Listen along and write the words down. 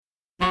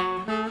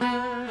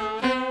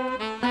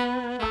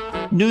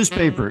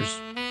Newspapers,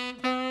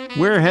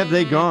 where have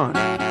they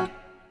gone?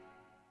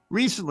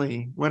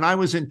 Recently, when I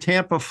was in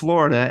Tampa,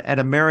 Florida at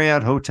a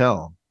Marriott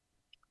hotel,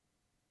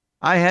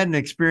 I had an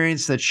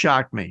experience that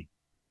shocked me.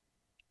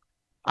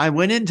 I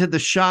went into the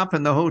shop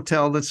in the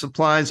hotel that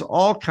supplies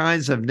all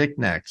kinds of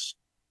knickknacks: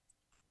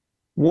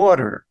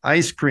 water,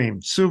 ice cream,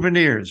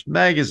 souvenirs,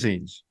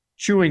 magazines,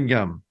 chewing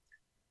gum,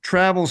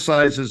 travel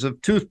sizes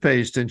of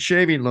toothpaste and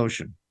shaving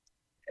lotion,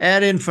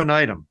 ad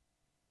infinitum.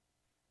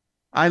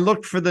 I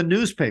looked for the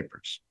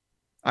newspapers.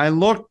 I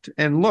looked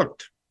and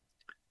looked.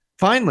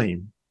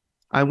 Finally,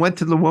 I went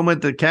to the woman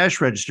at the cash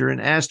register and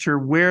asked her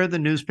where the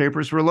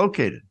newspapers were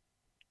located.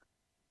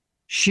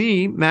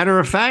 She, matter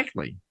of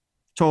factly,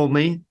 told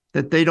me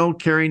that they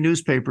don't carry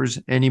newspapers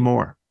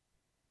anymore.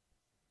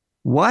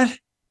 What?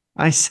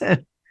 I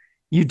said,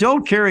 you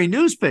don't carry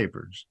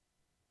newspapers?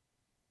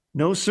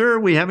 No, sir,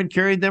 we haven't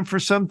carried them for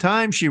some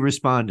time, she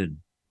responded.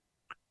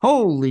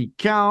 Holy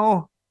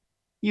cow,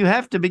 you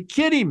have to be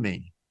kidding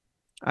me,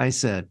 I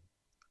said.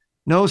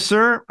 No,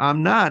 sir,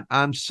 I'm not.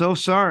 I'm so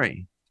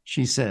sorry,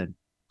 she said.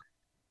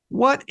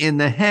 What in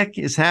the heck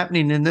is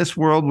happening in this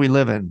world we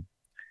live in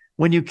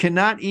when you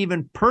cannot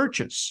even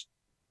purchase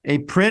a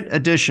print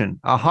edition,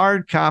 a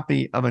hard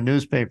copy of a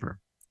newspaper,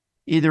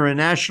 either a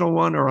national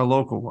one or a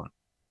local one?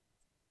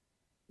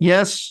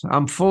 Yes,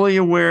 I'm fully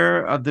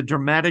aware of the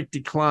dramatic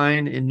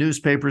decline in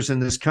newspapers in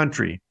this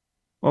country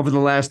over the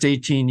last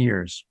 18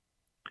 years.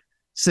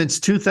 Since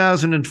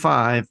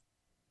 2005,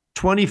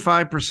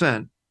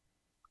 25%,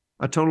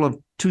 a total of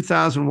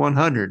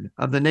 2,100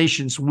 of the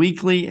nation's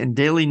weekly and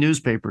daily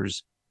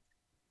newspapers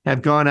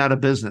have gone out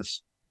of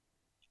business.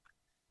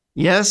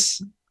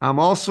 Yes, I'm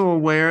also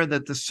aware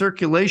that the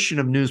circulation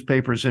of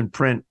newspapers in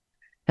print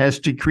has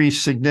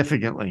decreased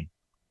significantly.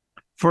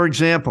 For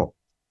example,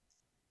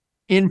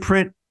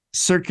 in-print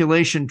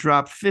circulation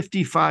dropped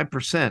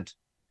 55%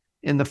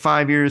 in the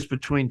 5 years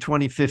between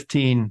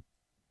 2015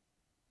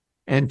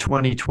 and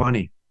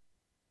 2020.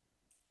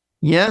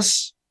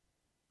 Yes,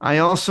 I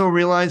also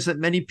realize that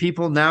many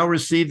people now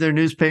receive their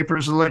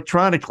newspapers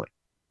electronically.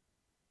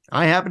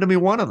 I happen to be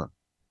one of them.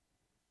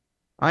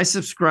 I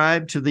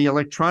subscribe to the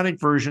electronic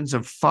versions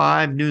of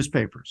 5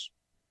 newspapers: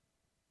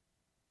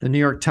 the New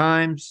York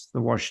Times,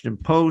 the Washington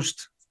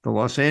Post, the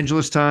Los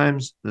Angeles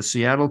Times, the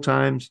Seattle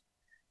Times,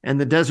 and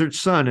the Desert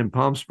Sun in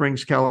Palm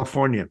Springs,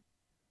 California.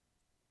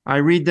 I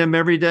read them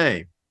every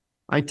day.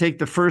 I take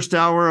the first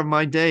hour of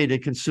my day to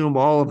consume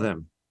all of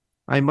them.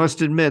 I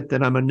must admit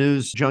that I'm a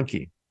news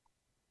junkie.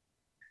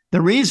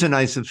 The reason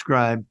I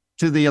subscribe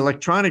to the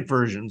electronic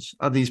versions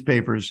of these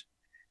papers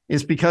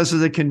is because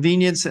of the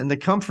convenience and the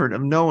comfort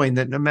of knowing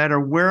that no matter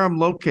where I'm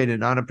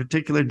located on a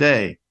particular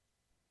day,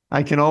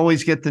 I can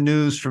always get the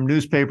news from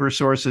newspaper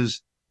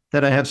sources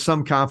that I have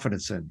some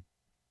confidence in.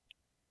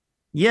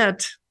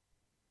 Yet,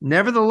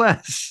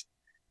 nevertheless,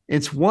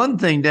 it's one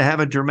thing to have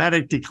a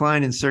dramatic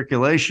decline in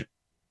circulation.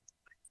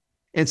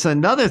 It's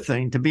another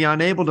thing to be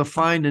unable to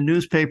find a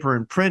newspaper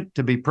in print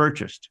to be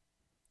purchased.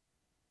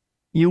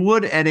 You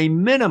would, at a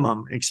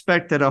minimum,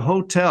 expect that a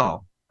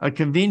hotel, a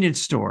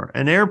convenience store,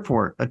 an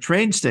airport, a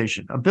train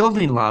station, a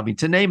building lobby,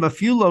 to name a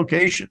few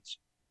locations,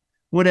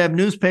 would have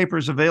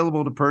newspapers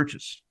available to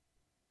purchase.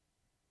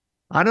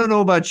 I don't know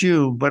about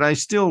you, but I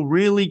still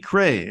really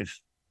crave,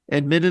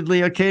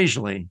 admittedly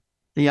occasionally,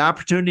 the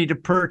opportunity to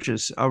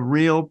purchase a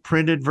real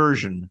printed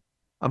version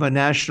of a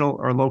national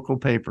or local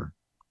paper.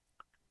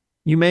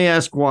 You may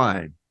ask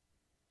why.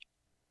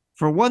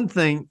 For one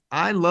thing,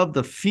 I love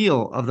the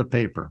feel of the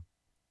paper.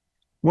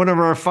 One of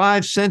our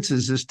 5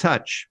 senses is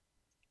touch,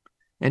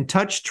 and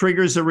touch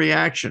triggers a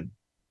reaction.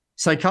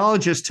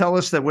 Psychologists tell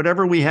us that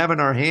whatever we have in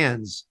our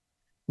hands,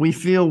 we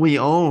feel we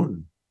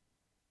own.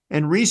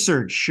 And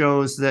research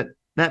shows that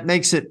that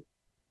makes it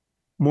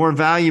more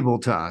valuable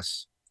to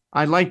us.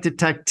 I like the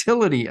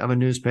tactility of a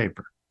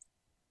newspaper.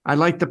 I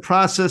like the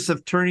process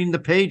of turning the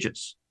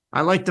pages. I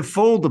like to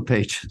fold the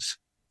pages.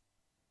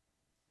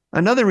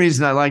 Another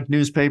reason I like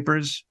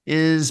newspapers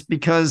is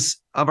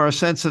because of our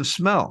sense of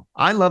smell.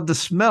 I love the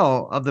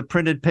smell of the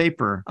printed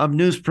paper of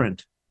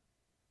newsprint.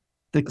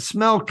 The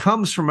smell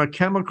comes from a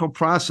chemical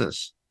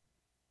process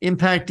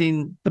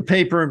impacting the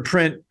paper and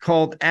print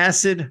called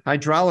acid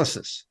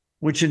hydrolysis,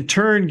 which in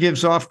turn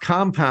gives off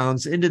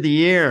compounds into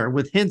the air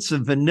with hints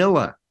of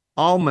vanilla,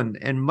 almond,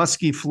 and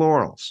musky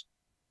florals.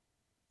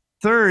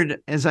 Third,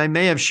 as I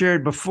may have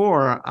shared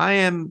before, I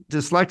am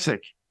dyslexic,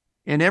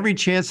 and every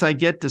chance I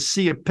get to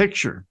see a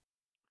picture,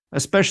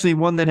 especially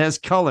one that has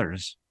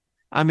colors,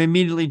 I'm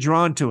immediately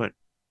drawn to it.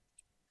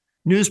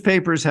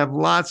 Newspapers have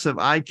lots of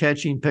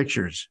eye-catching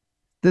pictures.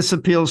 This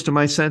appeals to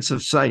my sense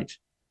of sight.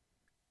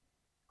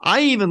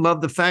 I even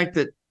love the fact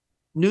that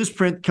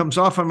newsprint comes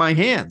off on my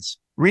hands.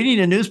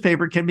 Reading a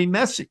newspaper can be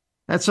messy.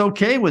 That's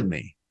okay with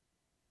me.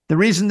 The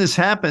reason this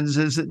happens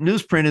is that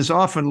newsprint is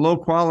often low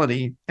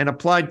quality and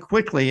applied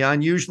quickly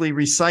on usually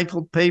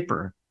recycled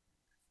paper,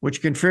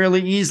 which can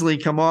fairly easily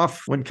come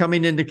off when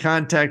coming into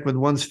contact with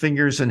one's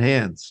fingers and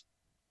hands.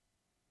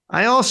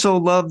 I also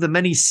love the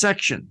many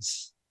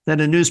sections that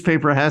a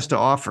newspaper has to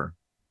offer,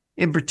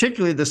 in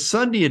particular the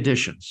Sunday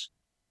editions.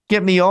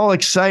 get me all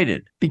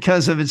excited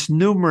because of its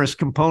numerous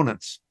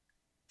components.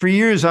 For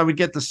years, I would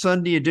get the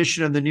Sunday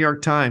edition of the New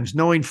York Times,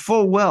 knowing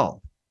full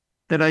well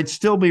that I'd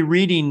still be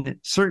reading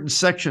certain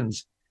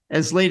sections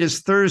as late as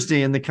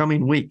Thursday in the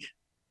coming week.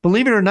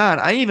 Believe it or not,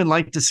 I even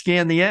like to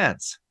scan the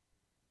ads.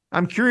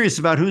 I'm curious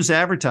about who's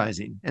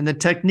advertising and the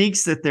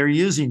techniques that they're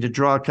using to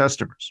draw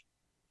customers.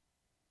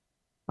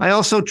 I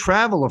also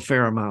travel a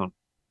fair amount,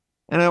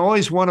 and I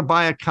always want to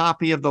buy a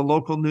copy of the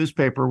local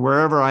newspaper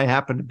wherever I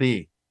happen to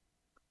be.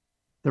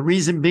 The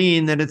reason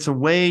being that it's a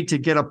way to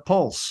get a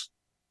pulse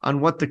on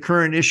what the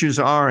current issues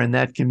are in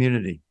that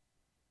community.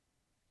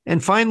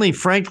 And finally,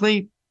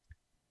 frankly,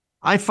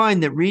 I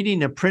find that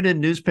reading a printed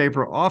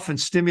newspaper often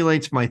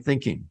stimulates my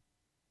thinking.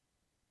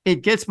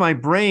 It gets my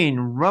brain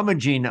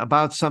rummaging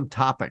about some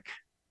topic.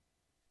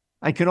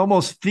 I can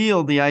almost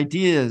feel the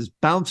ideas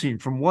bouncing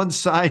from one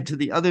side to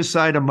the other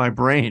side of my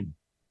brain.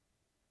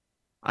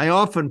 I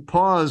often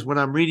pause when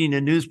I'm reading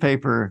a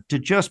newspaper to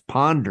just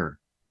ponder.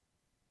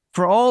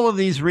 For all of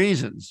these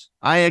reasons,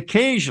 I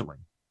occasionally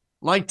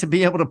like to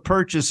be able to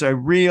purchase a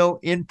real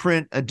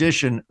in-print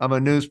edition of a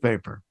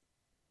newspaper.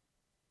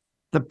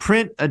 The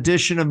print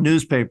edition of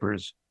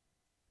newspapers,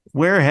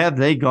 where have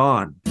they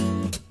gone?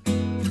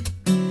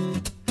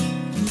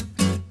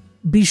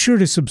 Be sure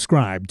to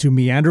subscribe to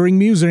Meandering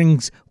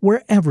Musings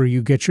wherever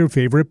you get your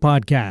favorite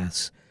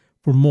podcasts.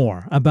 For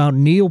more about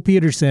Neil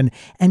Peterson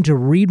and to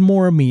read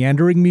more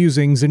Meandering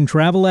Musings and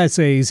travel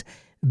essays,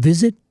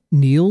 visit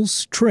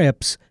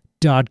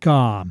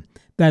neilstrips.com.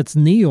 That's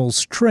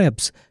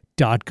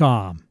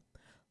neilstrips.com.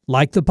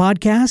 Like the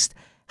podcast?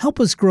 Help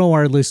us grow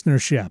our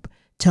listenership.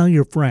 Tell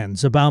your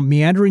friends about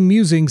Meandering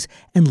Musings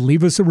and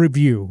leave us a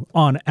review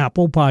on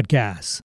Apple Podcasts.